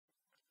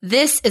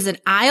This is an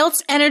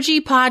IELTS Energy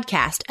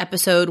Podcast,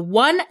 episode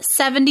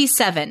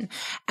 177,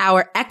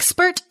 our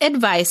expert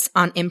advice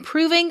on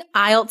improving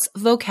IELTS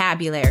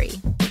vocabulary.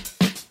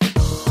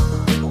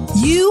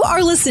 You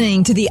are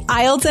listening to the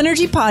IELTS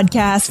Energy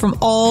Podcast from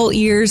All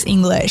Ears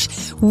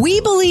English.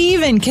 We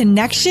believe in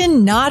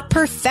connection, not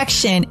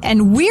perfection,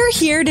 and we're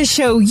here to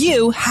show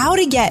you how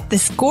to get the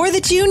score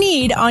that you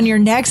need on your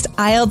next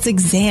IELTS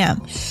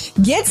exam.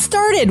 Get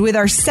started with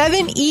our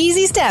 7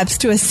 easy steps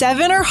to a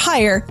 7 or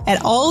higher at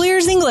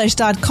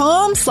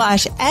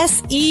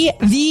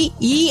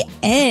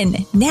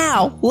allearsenglish.com/SEVEN.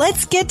 Now,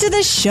 let's get to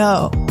the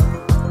show.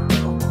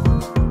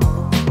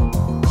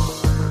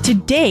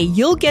 Today,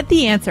 you'll get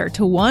the answer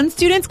to one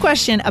student's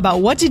question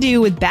about what to do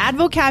with bad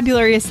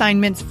vocabulary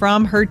assignments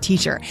from her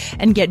teacher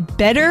and get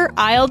better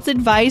IELTS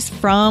advice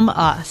from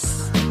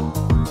us.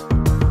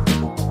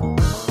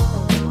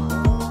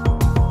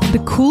 The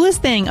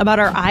coolest thing about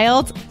our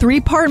IELTS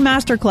 3-part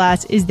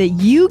masterclass is that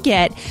you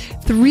get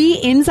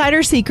 3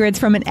 insider secrets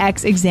from an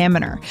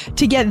ex-examiner.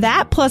 To get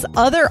that plus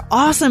other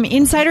awesome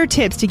insider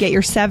tips to get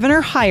your 7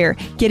 or higher,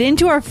 get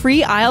into our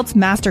free IELTS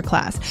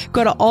masterclass.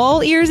 Go to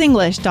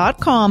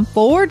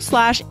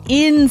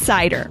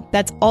allearsenglish.com/insider.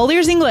 That's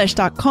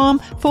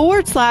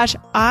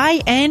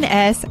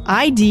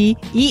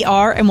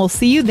allearsenglish.com/INSIDER, and we'll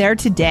see you there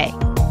today.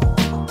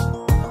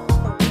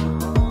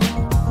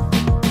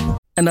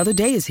 Another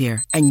day is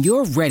here, and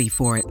you're ready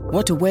for it.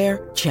 What to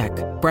wear? Check.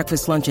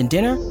 Breakfast, lunch, and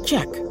dinner?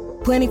 Check.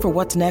 Planning for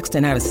what's next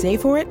and how to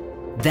save for it?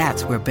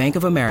 That's where Bank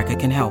of America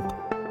can help.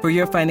 For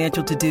your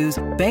financial to-dos,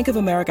 Bank of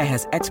America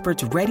has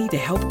experts ready to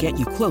help get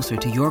you closer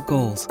to your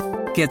goals.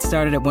 Get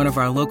started at one of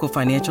our local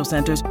financial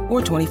centers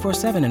or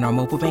 24/7 in our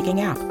mobile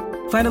banking app.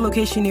 Find a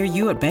location near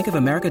you at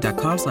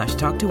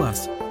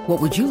bankofamerica.com/talktous. What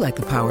would you like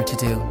the power to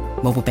do?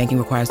 Mobile banking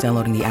requires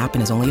downloading the app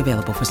and is only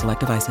available for select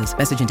devices.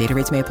 Message and data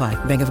rates may apply.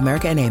 Bank of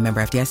America NA,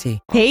 member FDIC.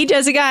 Hey,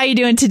 Jessica, how you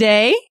doing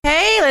today?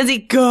 Hey, Lindsay.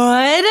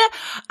 Good.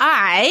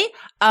 I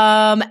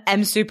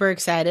am super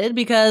excited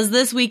because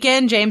this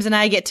weekend, James and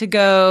I get to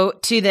go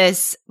to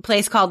this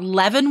place called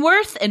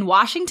Leavenworth in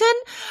Washington,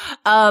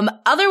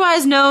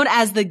 otherwise known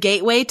as the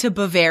Gateway to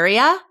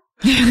Bavaria.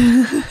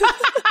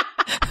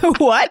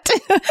 What?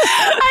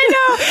 I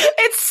know.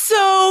 It's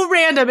so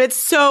random. It's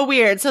so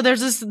weird. So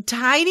there's this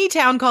tiny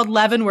town called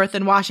Leavenworth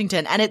in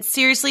Washington, and it's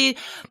seriously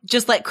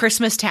just like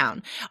Christmas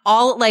town.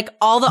 All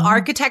the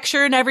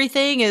architecture and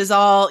everything is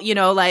all,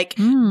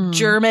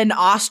 German,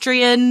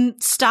 Austrian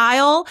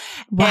style.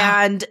 Wow.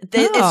 And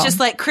it's just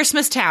like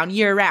Christmas town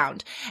year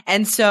round.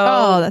 And so.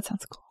 Oh, that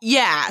sounds cool.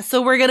 Yeah.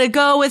 So we're going to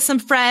go with some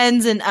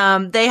friends, and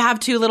they have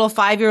 2 little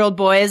 5-year-old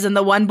boys, and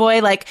the one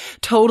boy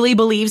totally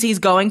believes he's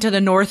going to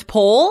the North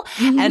Pole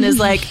and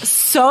is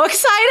so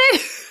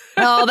excited.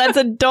 Oh, that's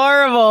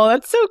adorable.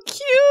 That's so cute.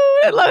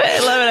 I love it.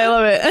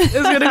 It's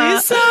going to be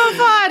so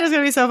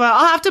fun.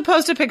 I'll have to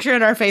post a picture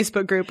in our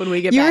Facebook group when we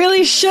get back. You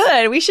really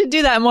should. We should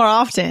do that more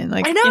often.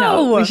 I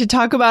know. We should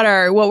talk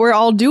about what we're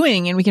all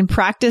doing, and we can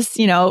practice,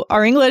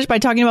 our English by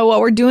talking about what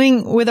we're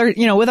doing with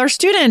our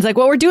students, like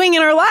what we're doing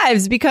in our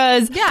lives,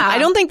 because I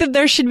don't think that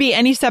there should be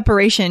any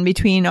separation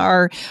between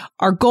our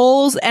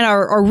goals and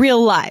our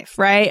real life,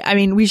 right? I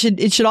mean,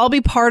 it should all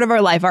be part of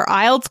our life. Our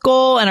IELTS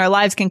goal and our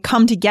lives can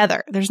come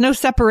together. There's no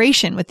separation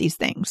with these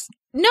things.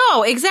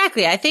 No,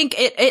 exactly. I think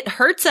it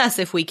hurts us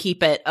if we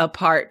keep it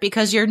apart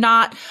because you're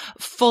not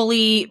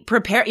fully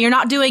prepared. You're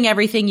not doing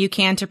everything you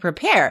can to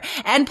prepare.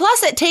 And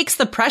plus it takes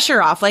the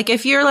pressure off.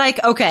 If you're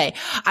okay,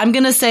 I'm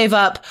going to save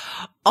up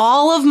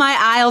all of my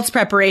IELTS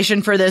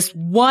preparation for this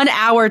 1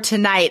 hour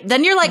tonight,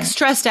 then you're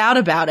stressed out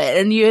about it.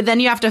 And then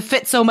you have to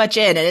fit so much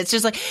in. And it's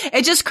just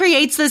it just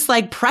creates this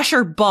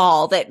pressure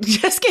ball that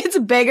just gets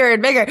bigger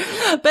and bigger.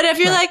 But if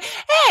you're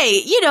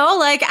hey,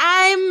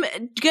 I'm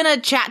gonna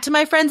chat to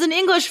my friends in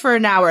English for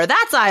an hour.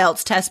 That's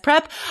IELTS test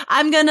prep.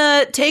 I'm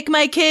gonna take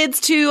my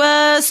kids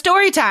to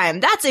story time.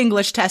 That's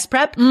English test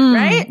prep,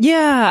 right?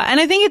 Yeah.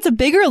 And I think it's a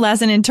bigger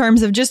lesson in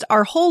terms of just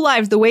our whole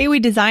lives, the way we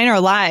design our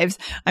lives.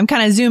 I'm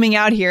kind of zooming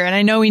out here, and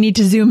I know we need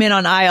to zoom in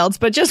on IELTS,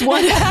 but just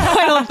one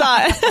final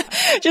thought.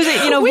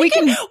 We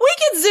can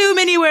zoom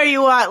anywhere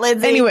you want,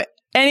 Lindsay.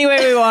 Anyway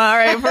we want. All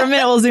right. For a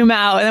minute, we'll zoom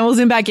out and then we'll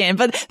zoom back in.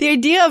 But the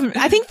idea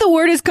I think the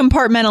word is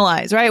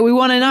compartmentalize, right? We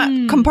want to not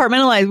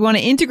compartmentalize. We want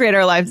to integrate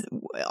our lives,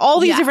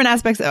 all these different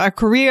aspects of our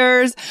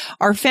careers,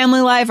 our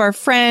family life, our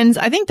friends.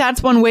 I think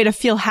that's one way to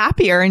feel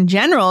happier in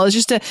general, is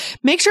just to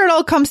make sure it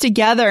all comes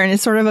together and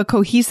is sort of a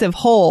cohesive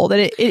whole, that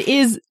it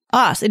is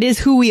us. It is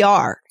who we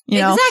are.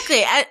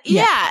 Exactly.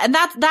 And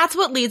that's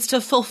what leads to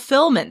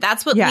fulfillment.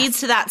 That's what leads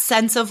to that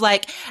sense of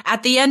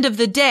at the end of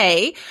the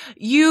day,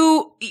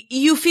 you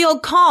feel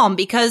calm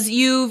because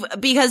you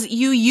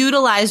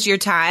utilized your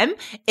time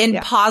in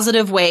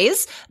positive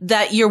ways,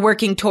 that you're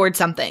working towards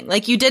something.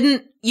 You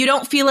didn't you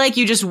don't feel like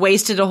you just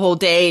wasted a whole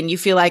day and you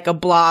feel like a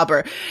blob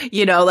or,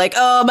 like,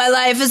 oh, my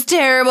life is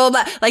terrible.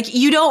 But like,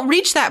 you don't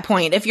reach that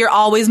point if you're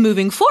always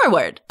moving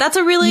forward. That's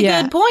a really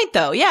good point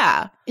though.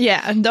 Yeah.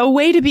 Yeah. The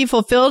way to be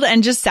fulfilled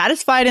and just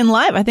satisfied in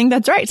life. I think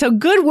that's right. So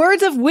good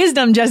words of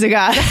wisdom,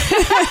 Jessica.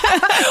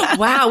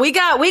 Wow. We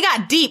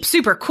got deep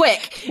super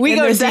quick. We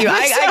go deep.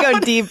 I go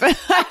deep.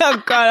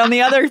 Oh God. On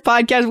the other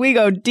podcast, we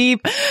go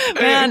deep.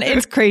 Man,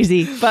 it's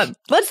crazy, but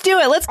let's do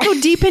it. Let's go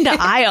deep into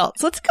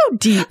IELTS. Let's go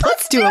deep.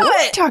 Let's do it. What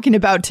are we talking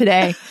about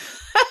today?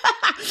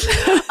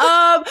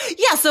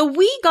 So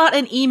we got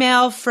an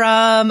email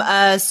from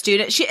a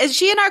student. Is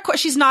she in our course?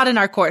 She's not in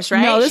our course,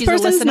 right? No, this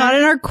person's not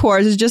in our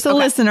course. It's just a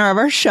listener of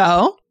our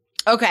show.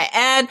 Okay.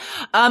 And,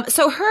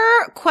 so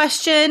her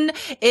question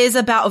is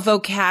about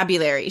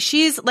vocabulary.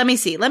 Let me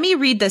see. Let me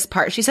read this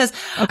part. She says,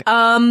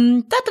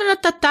 my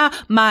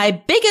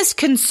biggest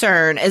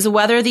concern is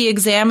whether the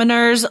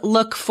examiners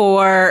look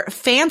for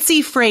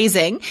fancy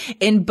phrasing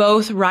in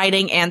both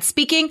writing and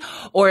speaking,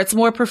 or it's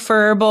more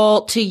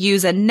preferable to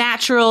use a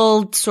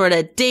natural sort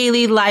of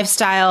daily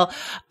lifestyle,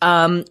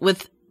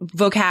 with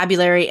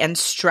vocabulary and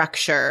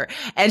structure.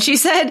 And she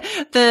said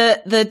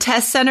the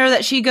test center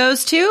that she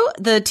goes to,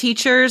 the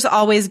teachers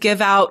always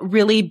give out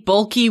really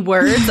bulky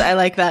words. I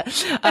like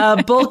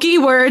that. Bulky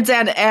words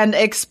and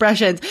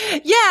expressions.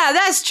 Yeah,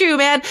 that's true,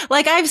 man.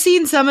 Like I've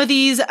seen some of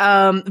these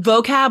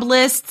vocab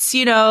lists,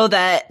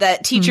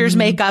 that teachers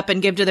make up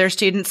and give to their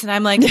students, and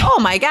I'm like,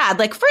 oh my God.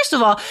 Like first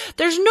of all,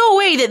 there's no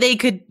way that they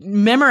could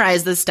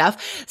memorize this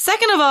stuff.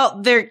 Second of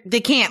all,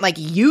 they can't like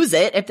use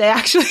it if they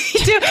actually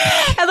do.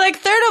 And like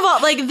third of all,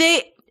 like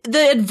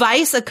the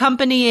advice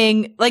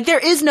accompanying, like there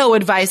is no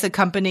advice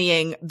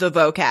accompanying the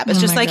vocab. It's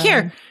just like, God.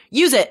 Here,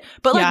 use it.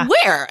 But like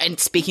where? And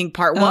speaking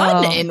part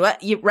one and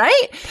what,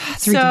 right?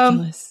 That's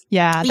ridiculous.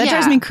 Yeah. That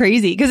drives me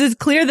crazy because it's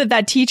clear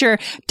that teacher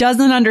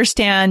doesn't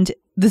understand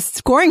the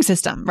scoring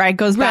system, right?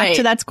 Goes back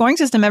to that scoring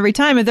system every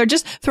time. If they're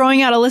just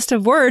throwing out a list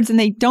of words and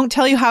they don't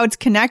tell you how it's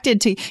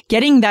connected to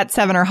getting that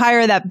 7 or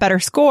higher, that better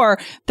score,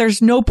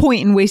 there's no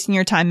point in wasting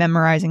your time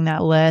memorizing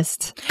that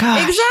list.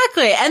 Gosh.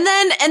 Exactly. And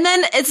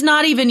then it's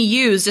not even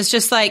used. It's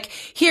just like,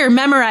 here,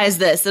 memorize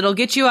this. It'll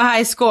get you a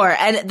high score.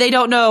 And they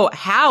don't know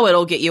how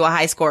it'll get you a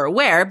high score or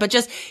where, but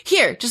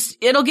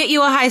it'll get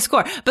you a high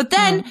score. But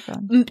then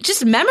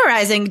just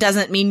memorizing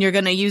doesn't mean you're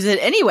going to use it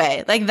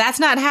anyway. Like that's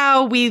not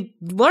how we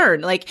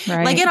learn. Like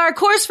in our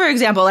course, for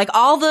example, like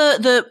all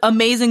the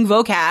amazing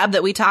vocab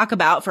that we talk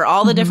about for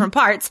all the different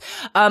parts,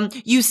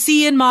 you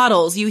see in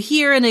models, you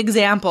hear in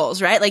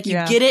examples, right? Like you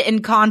get it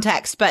in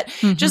context, but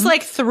just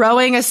like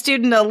throwing a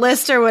student a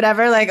list or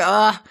whatever, like,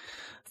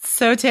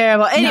 so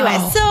terrible. Anyway,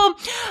 so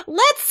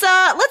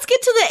let's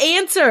get to the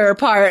answer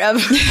part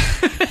of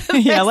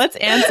yeah, let's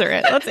answer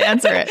it.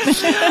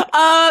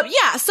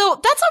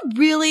 So that's a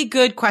really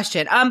good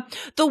question.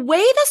 The way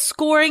the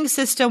scoring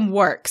system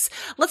works,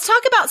 let's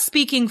talk about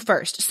speaking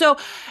first. So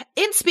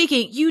in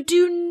speaking, you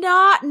do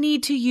not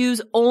need to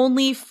use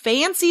only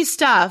fancy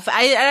stuff.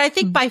 I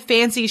think by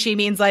fancy, she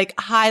means like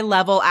high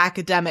level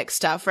academic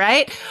stuff,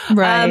 right?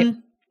 Right.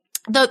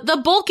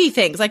 The bulky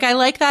things, like I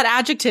like that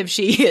adjective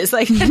she used,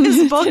 like that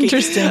is bulky.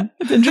 It's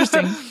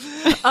interesting.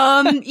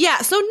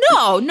 So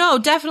no,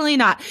 definitely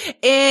not.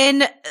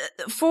 In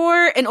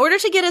order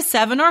to get a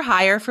 7 or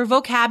higher for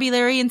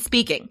vocabulary and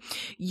speaking,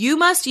 you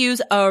must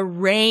use a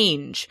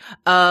range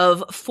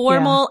of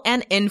formal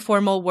and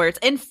informal words.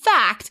 In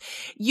fact,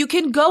 you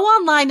can go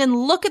online and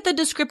look at the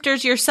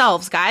descriptors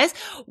yourselves, guys.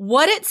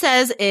 What it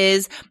says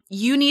is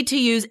you need to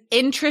use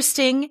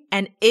interesting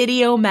and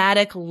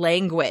idiomatic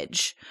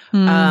language,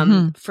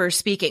 for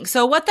speaking.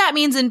 So what that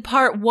means in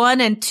part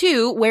 1 and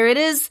 2, where it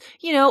is,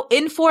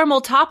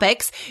 informal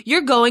topics,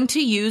 you're going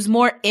to use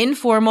more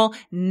informal,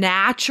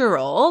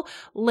 natural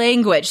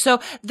language.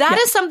 So that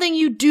is something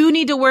you do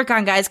need to work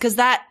on, guys, because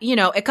that,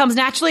 it comes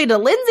naturally to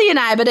Lindsay and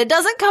I, but it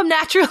doesn't come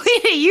naturally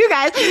to you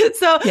guys.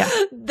 So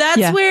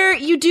that's where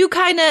you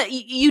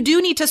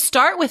do need to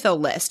start with a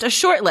list, a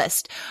short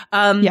list.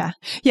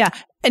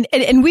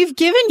 And we've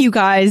given you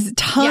guys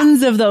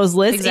tons of those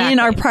lists in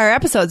our prior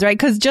episodes, right?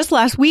 Because just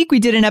last week we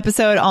did an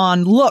episode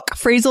on look,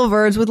 phrasal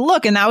verbs with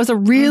look, and that was a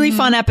really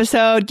fun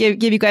episode.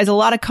 Give you guys a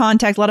lot of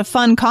context, a lot of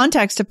fun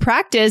context to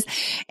practice.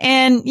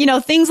 And,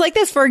 things like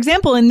this. For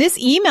example, in this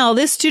email,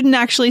 this student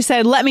actually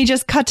said, let me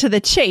just cut to the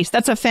chase.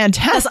 That's a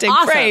fantastic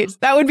phrase.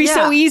 That would be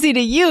so easy to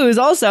use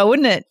also,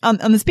 wouldn't it?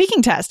 On the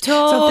speaking test.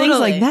 Totally. So things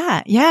like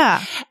that.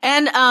 Yeah.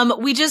 And,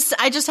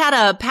 I just had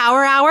a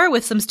power hour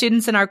with some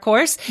students in our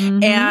course,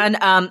 and,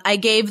 I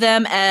gave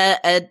them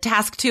a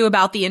task 2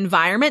 about the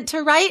environment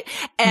to write,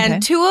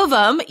 and 2 of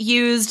them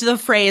used the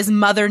phrase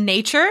Mother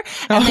Nature,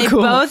 and they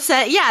both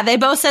said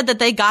that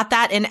they got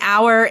that in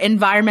our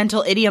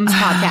environmental idioms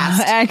podcast.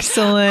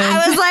 Excellent.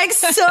 I was like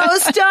so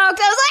stoked. I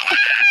was like,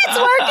 it's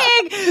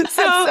working.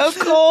 So, that's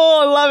so cool.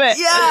 I love it.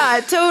 Yeah,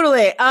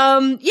 totally.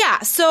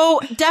 So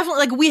definitely,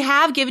 like, we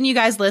have given you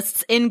guys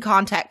lists in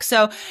context.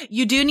 So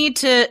you do need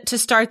to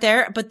start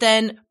there, but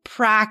then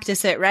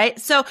practice it, right?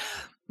 So,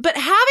 but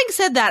having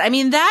said that, I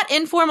mean, that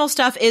informal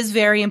stuff is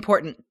very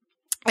important.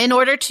 in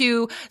order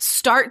to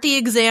start the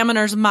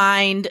examiner's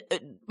mind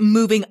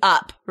moving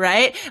up,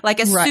 right? Like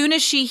as soon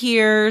as she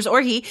hears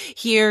or he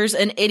hears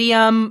an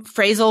idiom,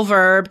 phrasal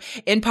verb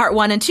in part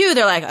 1 and 2,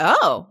 they're like,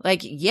 oh,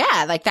 like,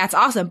 yeah, like that's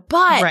awesome.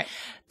 But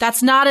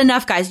that's not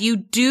enough, guys. You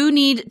do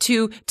need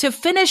to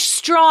finish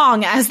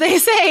strong, as they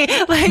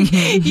say. Like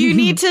you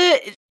need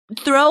to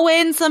throw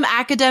in some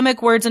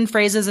academic words and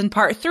phrases in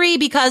part 3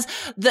 because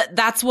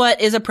that's what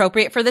is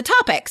appropriate for the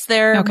topics.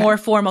 They're more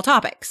formal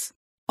topics.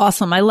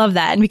 Awesome. I love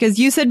that. And because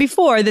you said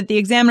before that the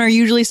examiner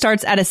usually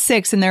starts at a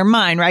 6 in their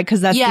mind, right?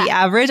 Because that's the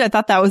average. I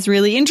thought that was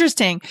really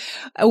interesting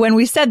when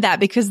we said that,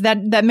 because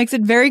that makes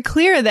it very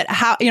clear that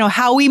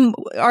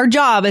our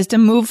job is to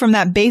move from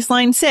that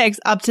baseline 6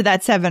 up to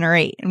that 7 or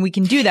 8. And we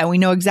can do that. We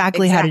know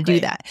exactly how to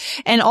do that.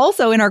 And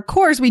also in our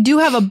course, we do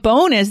have a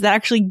bonus that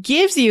actually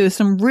gives you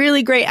some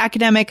really great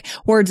academic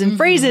words and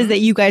phrases that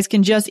you guys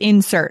can just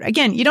insert.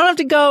 Again, you don't have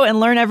to go and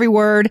learn every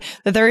word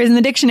that there is in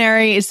the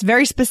dictionary. It's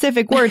very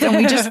specific words, and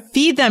we just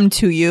feed them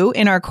to you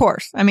in our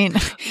course. I mean,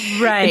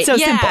 it's so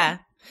simple.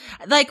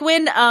 Like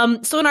when,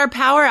 so in our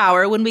power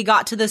hour, when we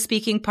got to the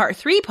speaking part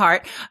 3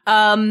 part,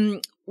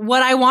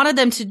 what I wanted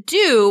them to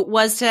do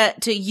was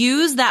to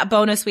use that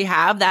bonus we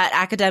have, that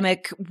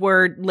academic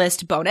word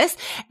list bonus,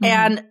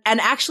 and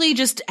actually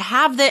just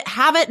have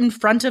it in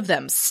front of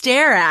them,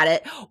 stare at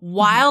it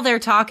while they're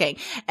talking,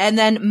 and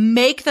then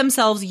make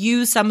themselves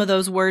use some of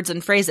those words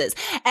and phrases.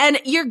 And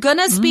you're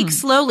gonna speak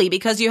slowly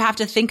because you have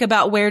to think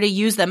about where to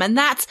use them, and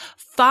that's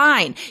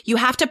fine. You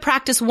have to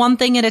practice one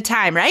thing at a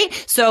time, right?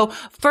 So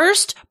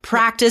first,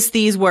 practice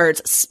these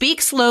words.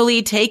 Speak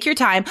slowly, take your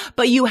time,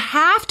 but you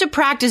have to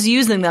practice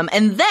using them,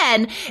 and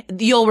then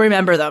you'll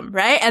remember them,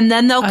 right? And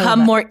then they'll come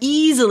more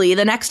easily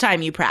the next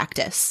time you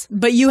practice.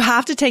 But you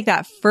have to take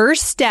that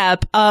first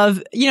step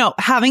of,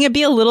 having it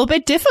be a little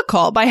bit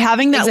difficult by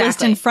having that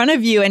list in front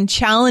of you and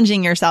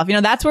challenging yourself.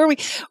 That's where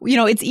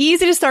it's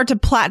easy to start to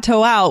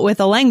plateau out with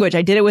a language.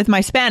 I did it with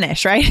my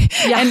Spanish, right?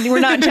 Yeah. And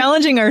we're not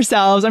challenging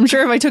ourselves. I'm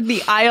sure if I took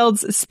the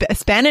IELTS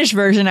Spanish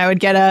version, I would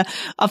get a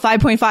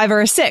 5.5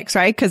 or a 6,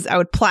 right? Because I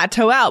would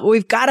plateau out. But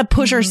we've got to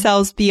push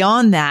ourselves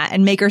beyond that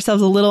and make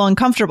ourselves a little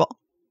uncomfortable.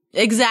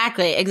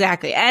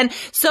 Exactly. And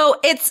so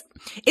it's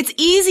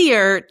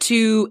easier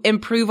to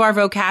improve our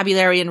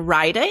vocabulary in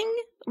writing,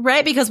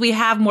 right? Because we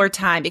have more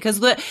time, because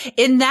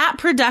in that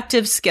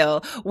productive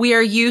skill, we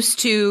are used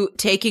to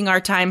taking our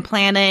time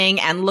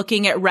planning and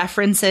looking at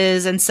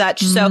references and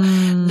such. So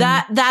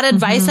that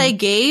advice I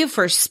gave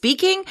for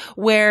speaking,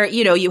 where,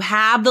 you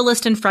have the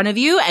list in front of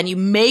you and you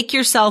make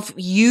yourself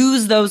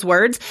use those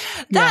words,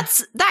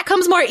 that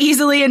comes more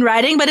easily in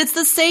writing, but it's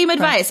the same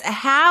advice.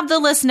 Have the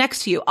list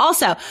next to you.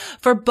 Also,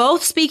 for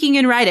both speaking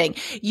and writing,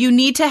 you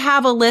need to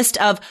have a list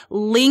of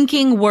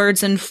linking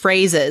words and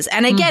phrases.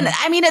 And again,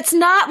 I mean, it's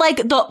not like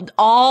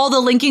all the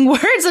linking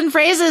words and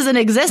phrases in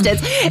existence.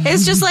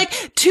 It's just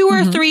like 2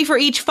 or 3 for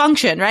each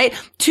function, right?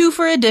 2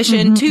 for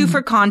addition, 2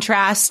 for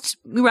contrast,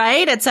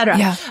 right? Et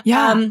cetera.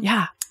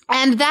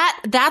 And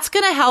that's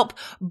going to help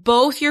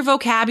both your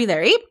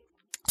vocabulary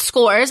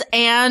scores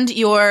and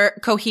your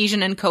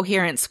cohesion and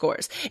coherence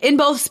scores in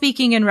both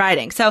speaking and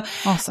writing. So,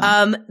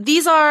 awesome.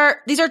 These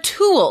are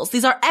tools.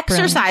 These are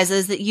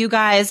exercises that you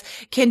guys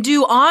can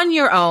do on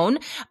your own,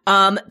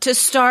 to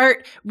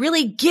start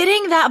really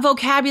getting that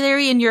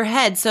vocabulary in your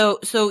head. So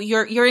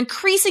you're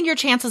increasing your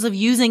chances of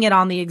using it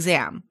on the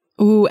exam.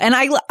 Ooh, and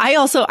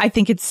I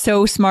think it's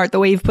so smart the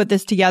way you've put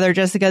this together,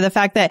 Jessica. The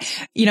fact that,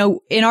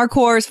 in our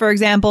course, for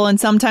example, and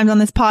sometimes on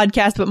this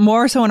podcast, but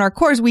more so in our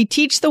course, we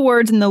teach the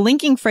words and the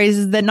linking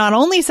phrases that not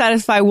only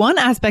satisfy one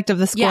aspect of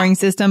the scoring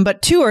system,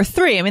 but 2 or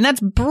 3. I mean, that's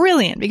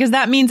brilliant, because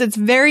that means it's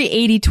very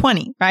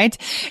 80-20, right?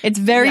 It's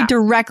very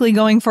directly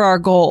going for our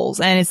goals,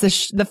 and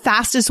it's the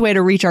fastest way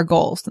to reach our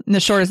goals in the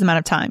shortest amount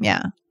of time.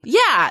 Yeah.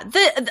 Yeah.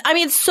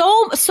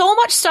 So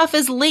much stuff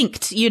is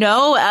linked,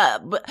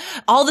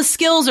 all the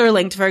skills are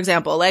linked, for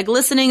example, like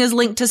listening is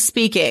linked to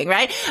speaking,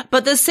 right?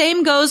 But the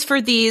same goes for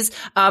these,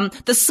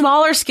 the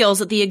smaller skills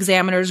that the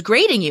examiner is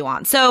grading you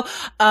on. So,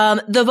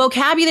 the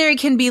vocabulary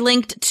can be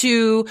linked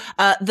to,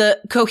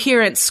 the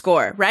coherence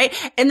score, right?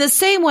 In the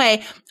same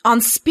way, on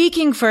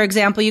speaking, for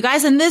example, you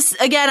guys, and this,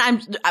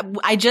 again,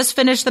 I just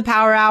finished the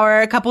power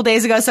hour a couple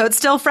days ago, so it's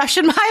still fresh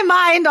in my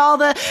mind, all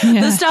the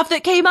stuff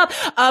that came up.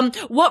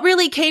 What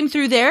really came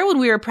through there when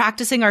we were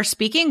practicing our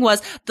speaking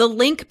was the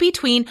link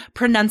between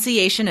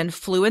pronunciation and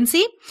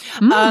fluency.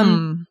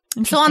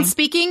 So on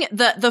speaking,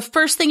 the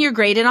first thing you're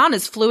graded on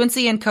is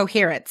fluency and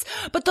coherence.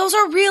 But those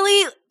are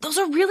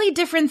really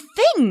different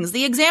things.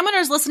 The examiner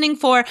is listening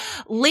for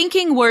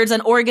linking words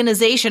and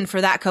organization for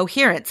that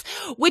coherence,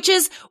 which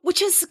is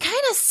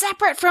kind of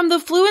separate from the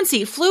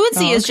fluency.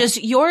 Fluency is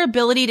just your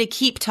ability to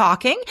keep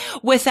talking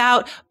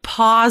without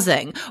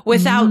pausing,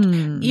 without,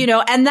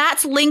 and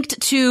that's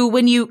linked to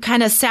when you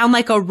kind of sound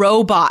like a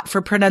robot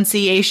for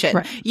pronunciation.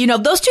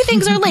 Right. Those two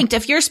things are linked.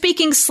 If you're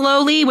speaking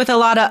slowly with a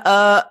lot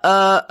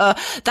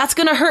of, that's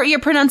going to hurt your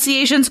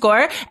pronunciation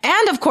score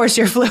and, of course,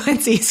 your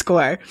fluency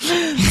score.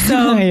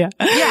 So,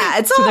 Yeah,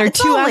 it's so all, there are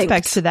it's two all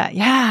aspects to that.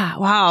 Yeah.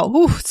 Wow.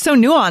 Ooh, so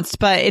nuanced,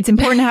 but it's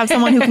important to have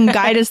someone who can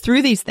guide us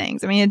through these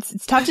things. I mean,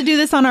 it's tough to do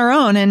this on our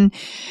own, and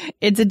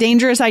it's a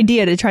dangerous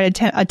idea to try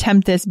to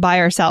attempt this by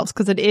ourselves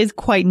because it is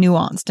quite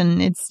nuanced,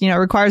 and it's, you know,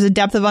 requires a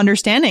depth of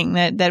understanding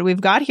that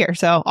we've got here.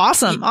 So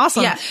awesome.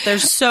 Yeah,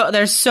 there's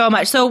so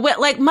much. So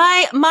like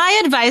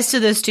my advice to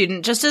this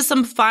student, just as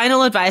some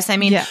final advice, I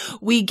mean,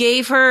 we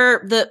gave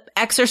her the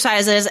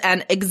exercises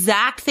and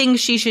exact things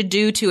she should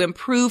do to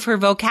improve her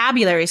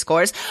vocabulary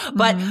scores.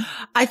 But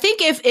I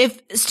think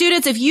if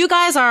students, if you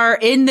guys are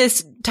in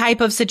this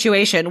type of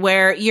situation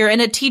where you're in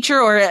a teacher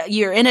or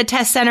you're in a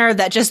test center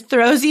that just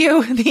throws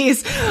you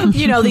these,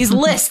 you know, these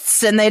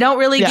lists and they don't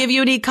really give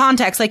you any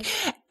context, like,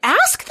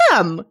 ask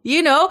them,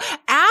 you know,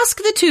 ask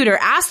the tutor,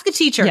 ask the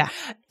teacher. Yeah.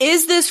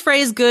 Is this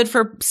phrase good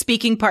for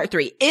speaking part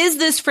 3? Is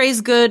this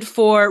phrase good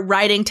for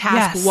writing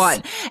task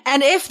 1?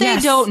 And if they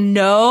don't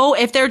know,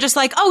 if they're just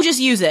like, oh, just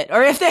use it.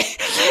 Or if their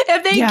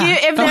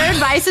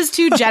advice is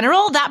too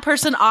general, that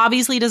person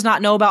obviously does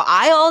not know about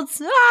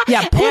IELTS.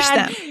 Push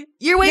them.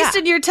 You're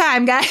wasting your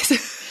time, guys.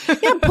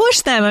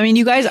 Push them. I mean,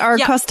 you guys are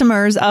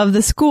customers of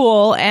the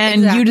school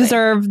and you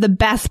deserve the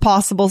best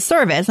possible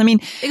service. I mean,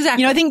 you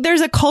know, I think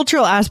there's a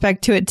cultural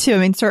aspect to it too. I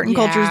mean, certain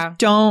cultures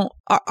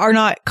are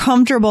not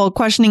comfortable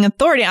questioning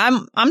authority.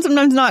 I'm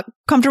sometimes not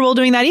comfortable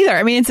doing that either.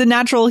 I mean, it's a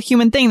natural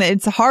human thing that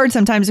it's hard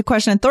sometimes to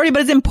question authority,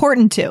 but it's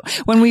important to.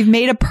 When we've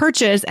made a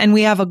purchase and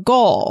we have a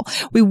goal,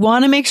 we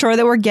want to make sure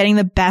that we're getting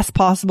the best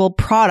possible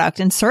product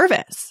and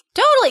service.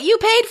 Totally. You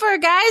paid for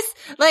it, guys.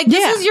 Like,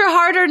 this is your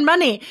hard-earned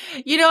money.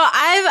 You know,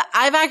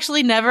 I've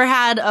actually never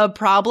had a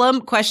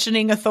problem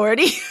questioning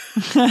authority.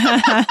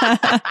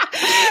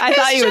 I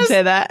thought you would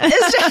say that.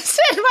 It's just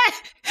in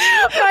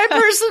my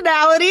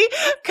personality,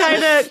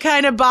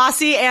 kind of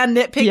bossy and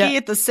nitpicky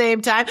at the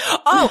same time.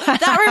 Oh,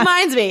 that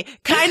reminds me,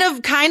 kind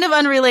of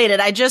unrelated.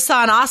 I just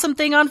saw an awesome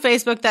thing on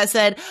Facebook that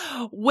said,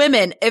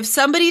 women, if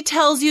somebody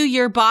tells you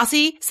you're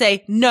bossy,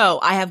 say, no,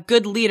 I have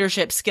good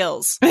leadership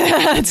skills.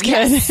 That's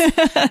good.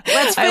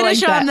 Let's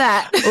finish on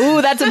that.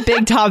 Ooh, that's a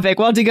big topic.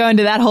 We'll have to go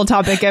into that whole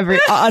topic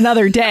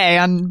another day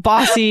on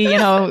bossy, you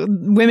know,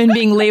 women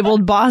being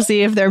labeled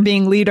bossy if they're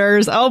being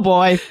leaders. Oh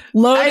boy.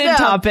 Loaded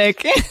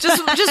topic.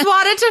 Just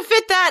wanted to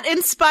fit that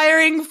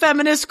inspiring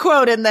feminist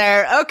quote in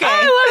there. Okay.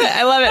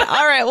 I love it.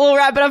 All right. We'll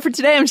wrap it up for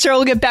today. I'm sure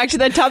we'll get back to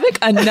that topic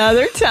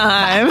another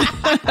time.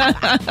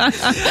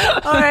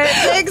 All right.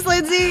 Thanks,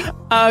 Lindsay.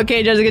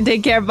 Okay, Jessica.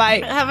 Take care.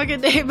 Bye. Have a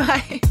good day.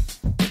 Bye.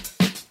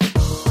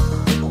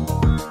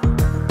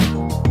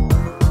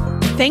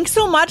 Thanks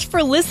so much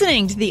for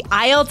listening to the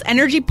IELTS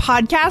Energy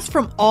Podcast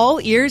from All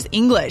Ears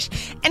English.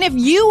 And if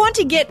you want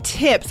to get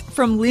tips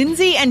from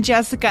Lindsay and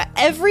Jessica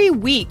every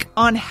week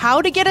on how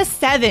to get a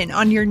 7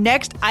 on your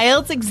next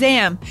IELTS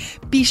exam,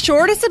 be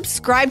sure to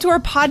subscribe to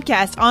our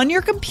podcast on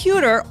your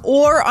computer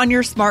or on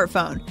your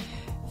smartphone.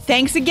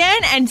 Thanks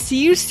again and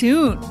see you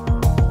soon.